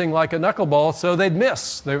dancing like a knuckleball, so they'd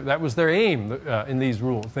miss. That was their aim in these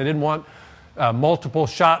rules. They didn't want multiple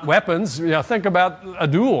shot weapons. Think about a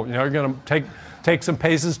duel. You're going to take some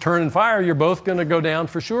paces, turn and fire. You're both going to go down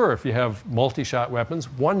for sure if you have multi-shot weapons.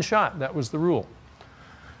 One shot, that was the rule.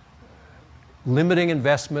 Limiting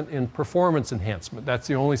investment in performance enhancement. That's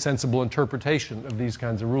the only sensible interpretation of these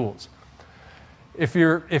kinds of rules. If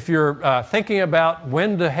you're thinking about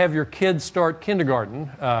when to have your kids start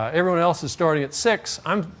kindergarten, everyone else is starting at 6.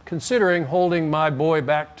 I'm considering holding my boy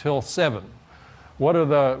back till 7. What are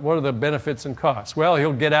the benefits and costs? Well,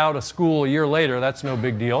 he'll get out of school a year later. That's no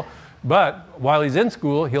big deal. But while he's in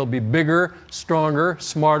school, he'll be bigger, stronger,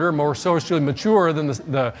 smarter, more socially mature than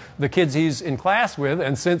the kids he's in class with.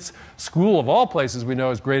 And since school, of all places we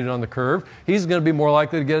know, is graded on the curve, he's going to be more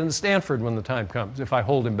likely to get into Stanford when the time comes if I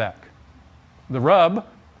hold him back. The rub,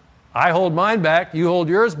 I hold mine back, you hold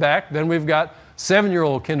yours back, then we've got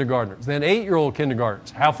 7-year-old kindergartners, then 8-year-old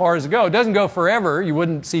kindergartners. How far does it go? It doesn't go forever. You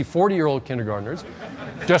wouldn't see 40-year-old kindergartners,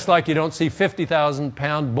 just like you don't see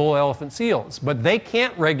 50,000-pound bull elephant seals. But they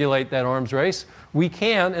can't regulate that arms race. We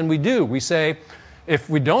can, and we do. We say, if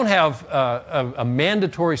we don't have a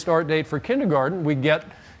mandatory start date for kindergarten, we get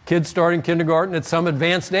kids starting kindergarten at some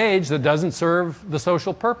advanced age that doesn't serve the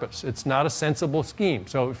social purpose. It's not a sensible scheme.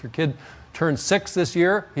 So if your kid turns 6 this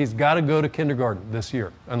year, he's got to go to kindergarten this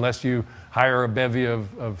year, unless you hire a bevy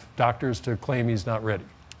of doctors to claim he's not ready.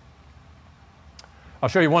 I'll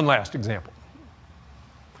show you one last example.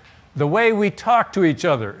 The way we talk to each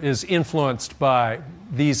other is influenced by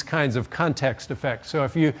these kinds of context effects. So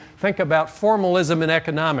if you think about formalism in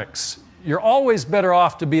economics, you're always better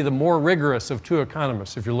off to be the more rigorous of two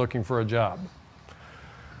economists if you're looking for a job.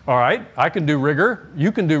 All right, I can do rigor,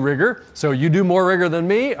 you can do rigor, so you do more rigor than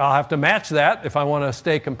me, I'll have to match that if I want to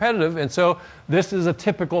stay competitive. And so this is a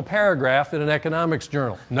typical paragraph in an economics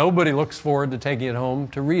journal. Nobody looks forward to taking it home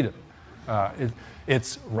to read it.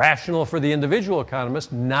 It's rational for the individual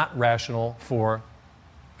economist, not rational for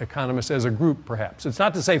economists as a group, perhaps. It's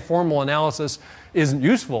not to say formal analysis isn't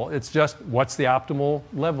useful, it's just what's the optimal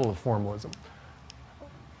level of formalism.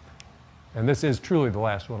 And this is truly the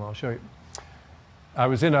last one I'll show you. I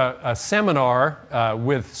was in a seminar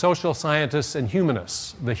with social scientists and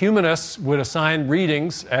humanists. The humanists would assign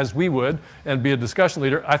readings, as we would, and be a discussion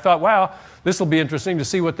leader. I thought, wow, this will be interesting to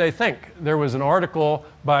see what they think. There was an article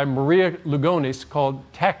by Maria Lugonis called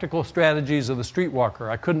Tactical Strategies of the Streetwalker.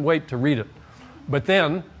 I couldn't wait to read it. But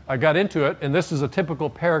then I got into it, and this is a typical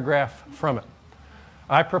paragraph from it.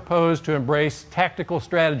 I propose to embrace tactical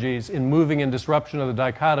strategies in moving and disruption of the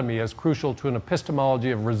dichotomy as crucial to an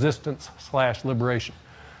epistemology of resistance/liberation.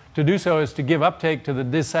 To do so is to give uptake to the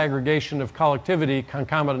disaggregation of collectivity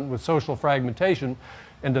concomitant with social fragmentation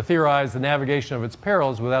and to theorize the navigation of its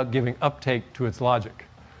perils without giving uptake to its logic.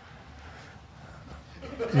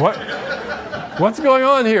 What's going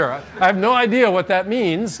on here? I have no idea what that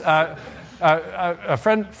means. A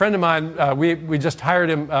friend of mine, we just hired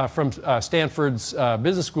him from Stanford's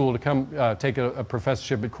business school to come take a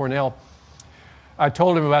professorship at Cornell. I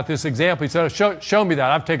told him about this example. He said, show me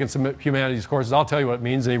that. I've taken some humanities courses. I'll tell you what it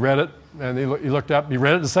means. And he read it, and he looked up. He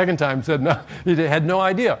read it the second time and said, no, he had no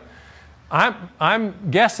idea.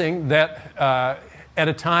 I'm guessing that at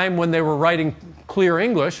a time when they were writing clear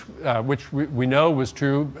English, which we know was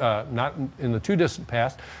true, not in the too distant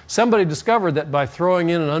past, somebody discovered that by throwing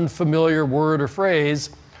in an unfamiliar word or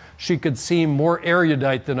phrase, she could seem more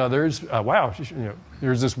erudite than others. Wow,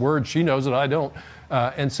 here's this word, she knows it, I don't.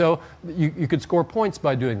 And so you could score points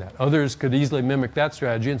by doing that. Others could easily mimic that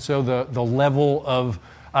strategy, and so the level of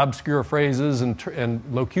obscure phrases and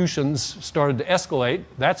locutions started to escalate.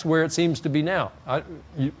 That's where it seems to be now.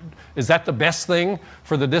 Is that the best thing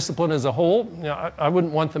for the discipline as a whole? I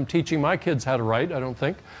wouldn't want them teaching my kids how to write, I don't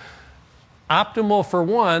think. Optimal for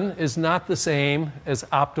one is not the same as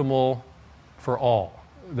optimal for all.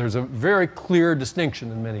 There's a very clear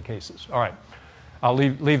distinction in many cases. All right, I'll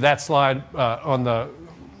leave that slide on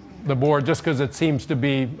the board just because it seems to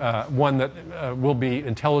be one that will be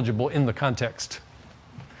intelligible in the context.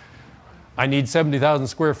 I need 70,000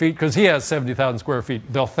 square feet because he has 70,000 square feet.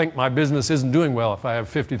 They'll think my business isn't doing well if I have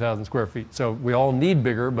 50,000 square feet. So we all need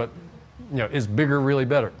bigger, but is bigger really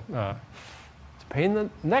better? It's a pain in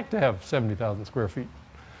the neck to have 70,000 square feet.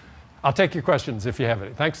 I'll take your questions if you have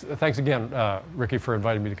any. Thanks again, Ricky, for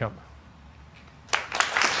inviting me to come.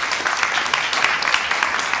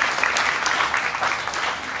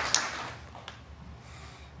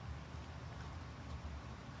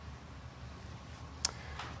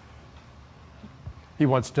 He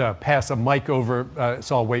wants to pass a mic over,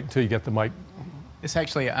 so I'll wait until you get the mic. It's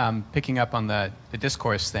actually picking up on the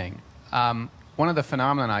discourse thing. One of the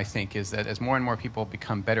phenomena, I think, is that as more and more people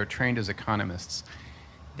become better trained as economists,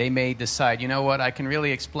 they may decide, you know what, I can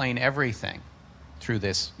really explain everything through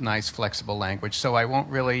this nice, flexible language, so I won't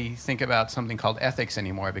really think about something called ethics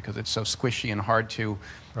anymore because it's so squishy and hard to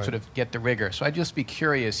sort of get the rigor. So I'd just be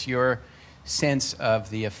curious, your sense of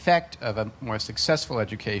the effect of a more successful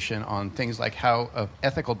education on things like how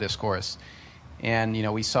ethical discourse. And,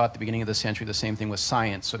 we saw at the beginning of the century the same thing with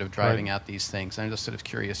science sort of driving out these things. And I'm just sort of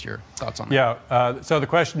curious your thoughts on that. Yeah, so the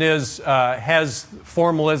question is, has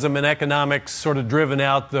formalism in economics sort of driven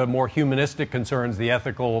out the more humanistic concerns, the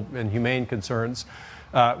ethical and humane concerns,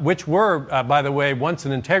 which were, by the way, once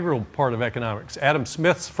an integral part of economics. Adam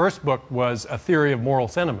Smith's first book was A Theory of Moral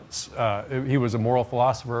Sentiments. He was a moral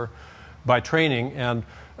philosopher by training, and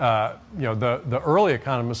the early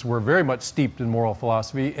economists were very much steeped in moral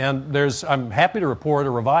philosophy, and I'm happy to report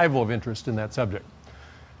a revival of interest in that subject.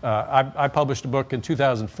 I published a book in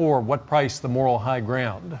 2004, What Price the Moral High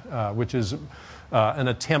Ground, which is an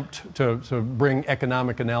attempt to bring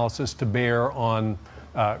economic analysis to bear on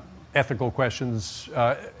ethical questions,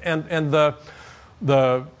 and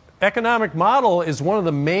the economic model is one of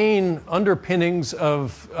the main underpinnings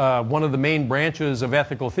of one of the main branches of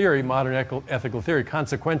ethical theory, modern ethical theory,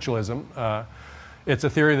 consequentialism. It's a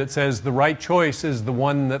theory that says the right choice is the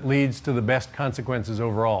one that leads to the best consequences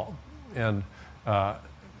overall. And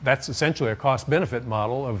that's essentially a cost-benefit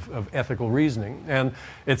model of ethical reasoning. And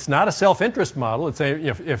it's not a self-interest model. It's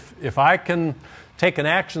if I can take an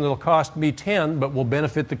action that will cost me 10 but will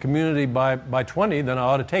benefit the community by 20, then I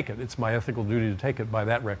ought to take it. It's my ethical duty to take it by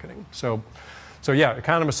that reckoning. So yeah,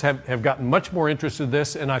 economists have gotten much more interested in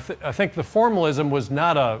this, and I think the formalism was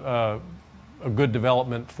not a good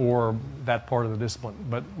development for that part of the discipline,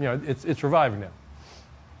 but it's reviving now.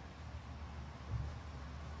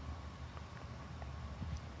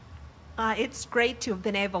 It's great to have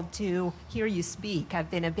been able to hear you speak.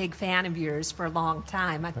 I've been a big fan of yours for a long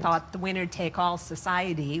time. I thought The Winner Take All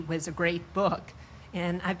Society was a great book,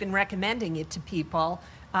 and I've been recommending it to people.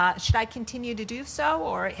 Should I continue to do so,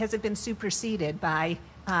 or has it been superseded by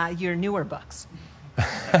your newer books?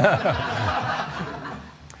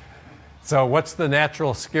 So what's the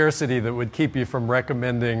natural scarcity that would keep you from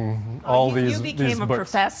recommending all these books? You became a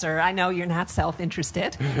professor. I know you're not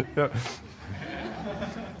self-interested.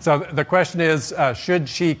 So the question is, should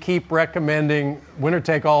she keep recommending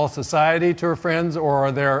Winner-Take-All Society to her friends, or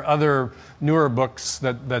are there other newer books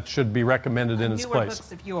that should be recommended in its place? Newer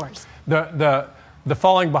books of yours. The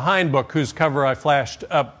Falling Behind book, whose cover I flashed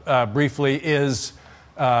up briefly, is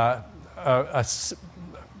sort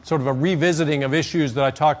of a revisiting of issues that I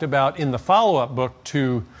talked about in the follow-up book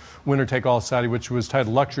to Winner-Take-All Society, which was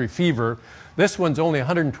titled Luxury Fever. This one's only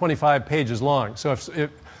 125 pages long. So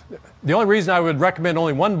the only reason I would recommend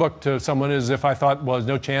only one book to someone is if I thought, well, there's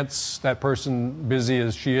no chance that person, busy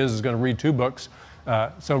as she is going to read 2 books.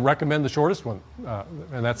 So recommend the shortest one,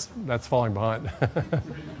 and that's Falling Behind.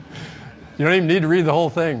 You don't even need to read the whole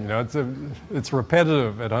thing. It's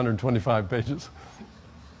repetitive at 125 pages.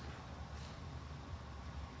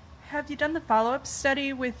 have you done the follow-up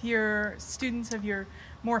study with your students of your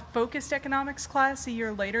more focused economics class a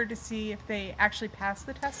year later to see if they actually pass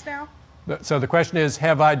the test now? So the question is,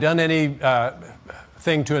 have I done any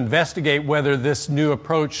thing to investigate whether this new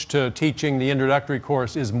approach to teaching the introductory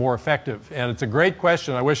course is more effective? And it's a great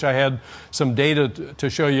question. I wish I had some data to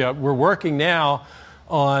show you. We're working now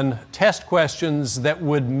on test questions that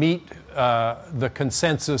would meet the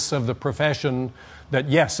consensus of the profession that,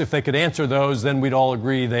 yes, if they could answer those, then we'd all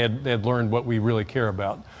agree they had learned what we really care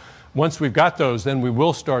about. Once we've got those, then we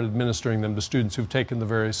will start administering them to students who've taken the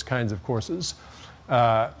various kinds of courses.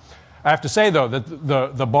 I have to say, though,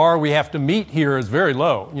 that the bar we have to meet here is very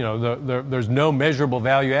low. You know, there's no measurable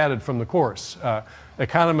value added from the course.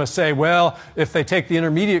 Economists say, well, if they take the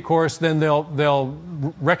intermediate course, then they'll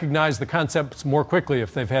recognize the concepts more quickly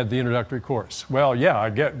if they've had the introductory course. Well, yeah, I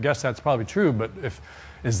guess that's probably true, but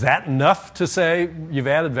is that enough to say you've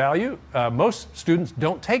added value? Most students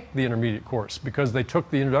don't take the intermediate course because they took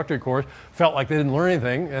the introductory course, felt like they didn't learn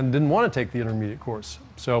anything, and didn't want to take the intermediate course.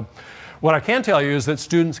 So what I can tell you is that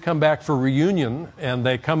students come back for reunion, and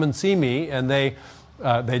they come and see me, and they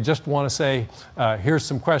just want to say, here's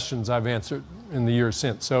some questions I've answered in the years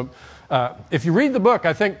since. So if you read the book,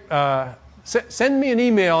 I think send me an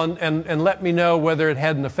email and let me know whether it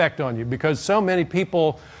had an effect on you, because so many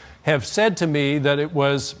people have said to me that it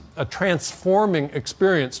was a transforming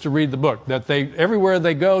experience to read the book, that everywhere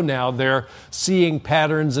they go now, they're seeing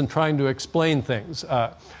patterns and trying to explain things.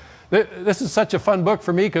 This is such a fun book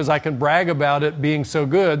for me because I can brag about it being so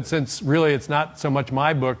good, since really it's not so much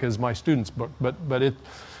my book as my students' book. But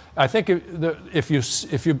I think if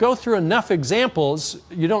you go through enough examples,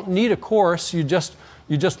 you don't need a course. You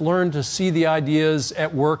just learn to see the ideas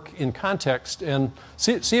at work in context and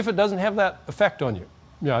see if it doesn't have that effect on you.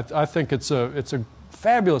 Yeah, I think it's a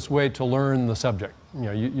fabulous way to learn the subject.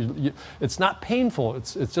 You know, it's not painful.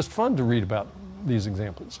 It's just fun to read about these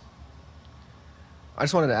examples. I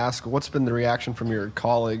just wanted to ask, what's been the reaction from your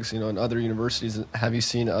colleagues, in other universities? Have you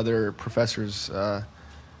seen other professors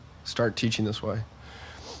start teaching this way?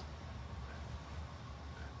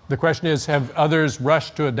 The question is, have others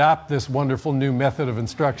rushed to adopt this wonderful new method of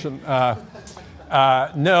instruction?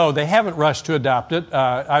 No, they haven't rushed to adopt it.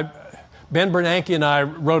 Ben Bernanke and I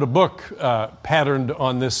wrote a book patterned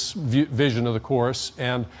on this vision of the course,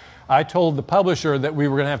 and I told the publisher that we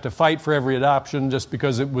were going to have to fight for every adoption just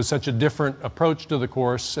because it was such a different approach to the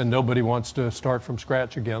course and nobody wants to start from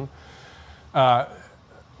scratch again.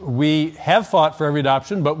 We have fought for every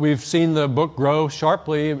adoption, but we've seen the book grow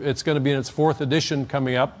sharply. It's going to be in its 4th edition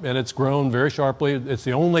coming up, and it's grown very sharply. It's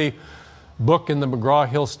the only book in the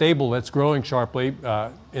McGraw-Hill stable that's growing sharply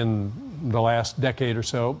in the last decade or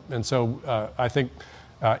so. And so I think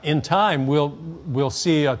in time we'll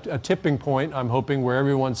see a tipping point, I'm hoping, where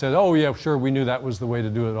everyone says, oh yeah, sure, we knew that was the way to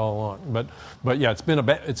do it all along. But yeah, it's been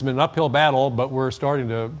an uphill battle, but we're starting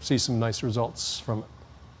to see some nice results from it.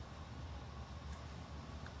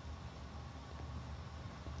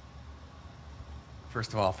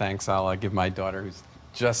 First of all, thanks. I'll give my daughter, who's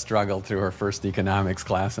just struggled through her first economics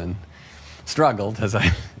class and struggled, as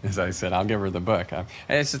I said, I'll give her the book. And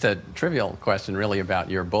it's just a trivial question, really, about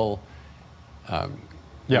your bull. Yeah.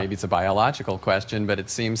 Maybe it's a biological question, but it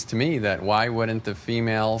seems to me that why wouldn't the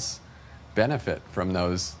females benefit from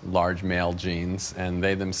those large male genes, and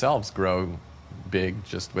they themselves grow big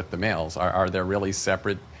just with the males? Are there really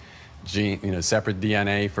separate separate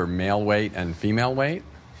DNA for male weight and female weight?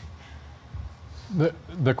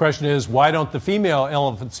 The question is, why don't the female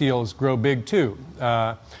elephant seals grow big too?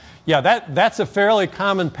 Yeah, that's a fairly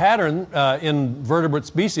common pattern in vertebrate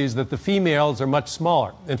species, that the females are much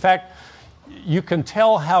smaller. In fact, you can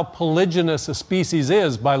tell how polygynous a species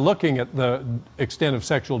is by looking at the extent of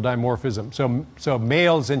sexual dimorphism. So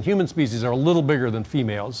males in human species are a little bigger than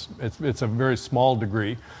females. It's a very small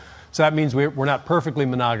degree. So that means we're not perfectly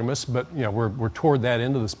monogamous, but we're toward that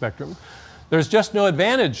end of the spectrum. There's just no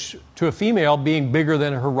advantage to a female being bigger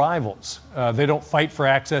than her rivals. They don't fight for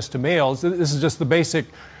access to males. This is just the basic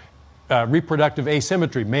reproductive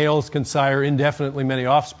asymmetry. Males can sire indefinitely many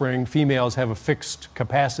offspring. Females have a fixed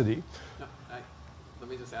capacity. No, let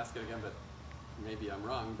me just ask it again, but maybe I'm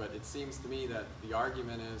wrong, but it seems to me that the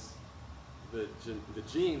argument is the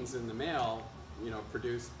genes in the male,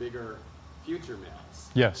 produce bigger future males.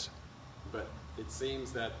 Yes. But it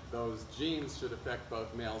seems that those genes should affect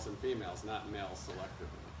both males and females, not males selectively.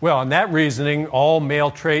 Well, on that reasoning, all male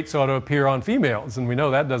traits ought to appear on females, and we know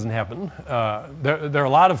that doesn't happen. There are a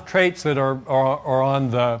lot of traits that are on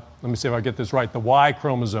the, let me see if I get this right, the Y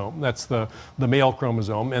chromosome. That's the male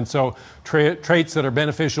chromosome. And so traits that are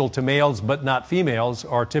beneficial to males but not females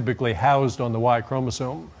are typically housed on the Y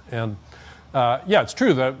chromosome. And Yeah, it's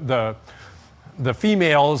true. The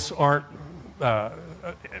females aren't.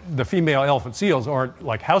 The female elephant seals aren't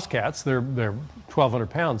like house cats. They're 1,200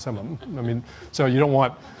 pounds. Some of them. I mean, so you don't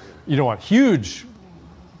want huge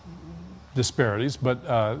disparities, but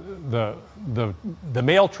the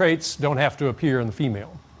male traits don't have to appear in the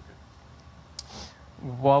female.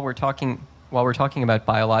 While we're talking about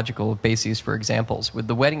biological bases for examples, with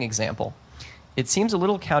the wedding example, it seems a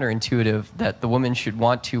little counterintuitive that the woman should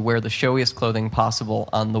want to wear the showiest clothing possible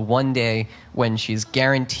on the one day when she's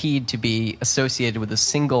guaranteed to be associated with a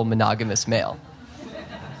single monogamous male.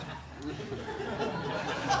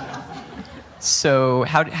 So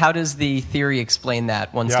how does the theory explain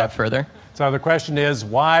that one step further? So the question is,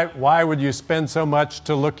 why would you spend so much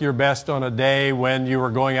to look your best on a day when you were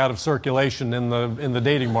going out of circulation in the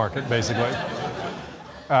dating market, basically?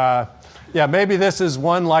 Yeah, maybe this is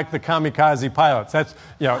one like the kamikaze pilots. That's,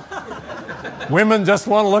 women just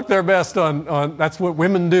want to look their best on that's what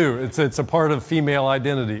women do. It's a part of female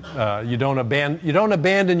identity. You don't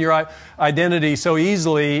abandon your identity so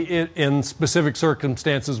easily in specific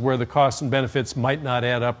circumstances where the costs and benefits might not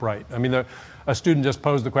add up right. I mean, a student just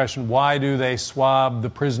posed the question, why do they swab the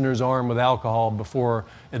prisoner's arm with alcohol before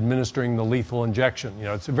administering the lethal injection?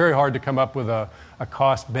 It's very hard to come up with a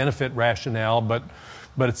cost-benefit rationale, but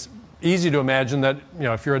it's easy to imagine that,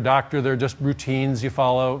 if you're a doctor, they're just routines you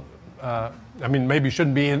follow. I mean, maybe you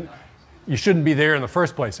shouldn't be there in the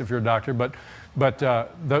first place if you're a doctor, but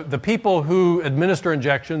the people who administer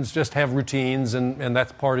injections just have routines, and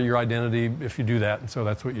that's part of your identity if you do that, and so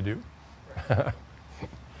that's what you do.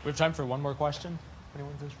 We have time for one more question.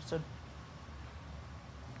 Anyone's interested?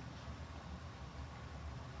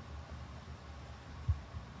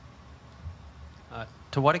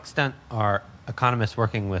 To what extent are economists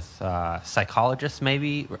working with psychologists,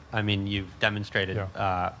 maybe? I mean, you've demonstrated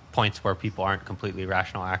points where people aren't completely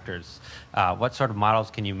rational actors. What sort of models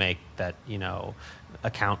can you make that,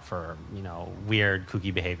 account for, weird,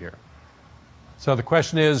 kooky behavior? So the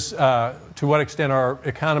question is, to what extent are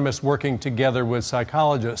economists working together with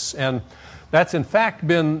psychologists? And that's in fact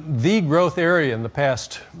been the growth area in the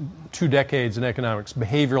past 2 decades in economics,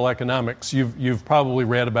 behavioral economics. You've probably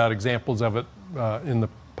read about examples of it in the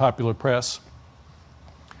popular press.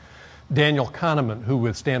 Daniel Kahneman, who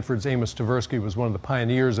with Stanford's Amos Tversky was one of the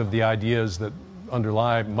pioneers of the ideas that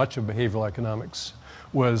underlie much of behavioral economics,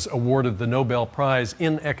 was awarded the Nobel Prize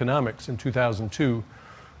in Economics in 2002.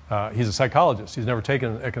 He's a psychologist. He's never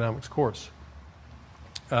taken an economics course.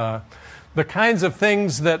 The kinds of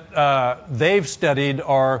things that they've studied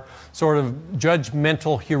are sort of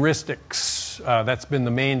judgmental heuristics. That's been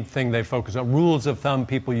the main thing they focus on. Rules of thumb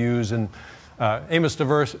people use. And Amos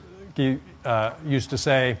Tversky used to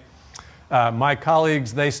say, my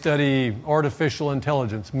colleagues, they study artificial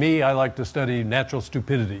intelligence. Me, I like to study natural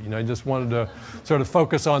stupidity. I just wanted to sort of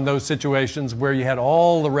focus on those situations where you had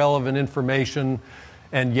all the relevant information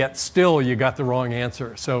and yet still you got the wrong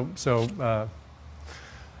answer.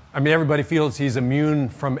 I mean, everybody feels he's immune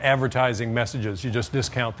from advertising messages. You just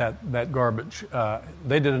discount that garbage.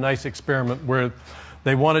 They did a nice experiment where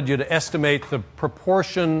they wanted you to estimate the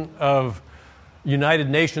proportion of United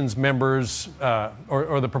Nations members,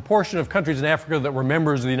 or the proportion of countries in Africa that were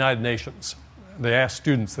members of the United Nations. They asked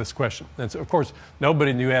students this question. And so, of course,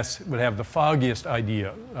 nobody in the U.S. would have the foggiest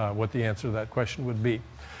idea what the answer to that question would be.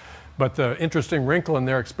 But the interesting wrinkle in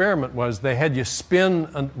their experiment was they had you spin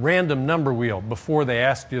a random number wheel before they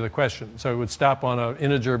asked you the question. So it would stop on an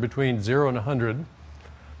integer between 0 and 100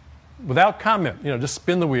 without comment. Just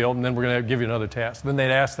spin the wheel, and then we're going to give you another task. Then they'd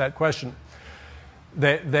ask that question.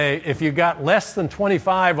 If you got less than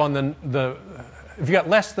 25 on if you got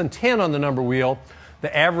less than 10 on the number wheel,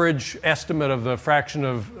 the average estimate of the fraction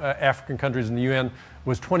of African countries in the UN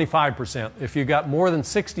was 25%. If you got more than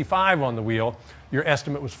 65 on the wheel, your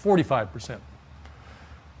estimate was 45%.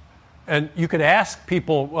 And you could ask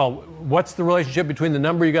people, well, what's the relationship between the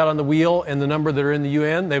number you got on the wheel and the number that are in the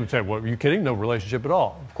UN? They would say, well, are you kidding? No relationship at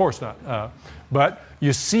all. Of course not. But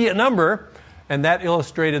you see a number, and that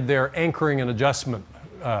illustrated their anchoring and adjustment.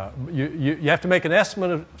 You have to make an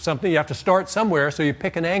estimate of something. You have to start somewhere, so you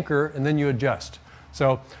pick an anchor, and then you adjust.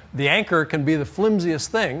 So the anchor can be the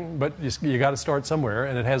flimsiest thing, but you got to start somewhere,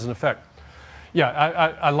 and it has an effect. Yeah,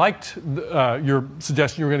 I liked your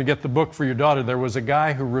suggestion you were going to get the book for your daughter. There was a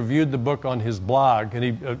guy who reviewed the book on his blog, and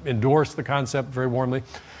he endorsed the concept very warmly.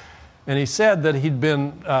 And he said that he'd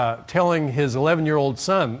been telling his 11-year-old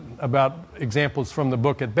son about examples from the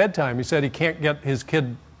book at bedtime. He said he can't get his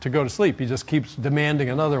kid to go to sleep. He just keeps demanding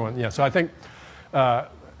another one. Yeah, so I think an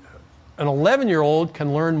 11-year-old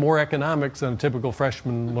can learn more economics than a typical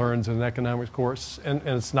freshman learns in an economics course, and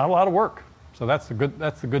it's not a lot of work. So that's the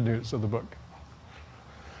good news of the book.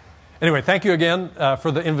 Anyway, thank you again for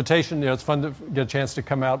the invitation. It's fun to get a chance to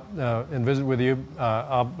come out and visit with you.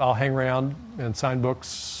 I'll hang around and sign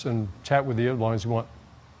books and chat with you as long as you want.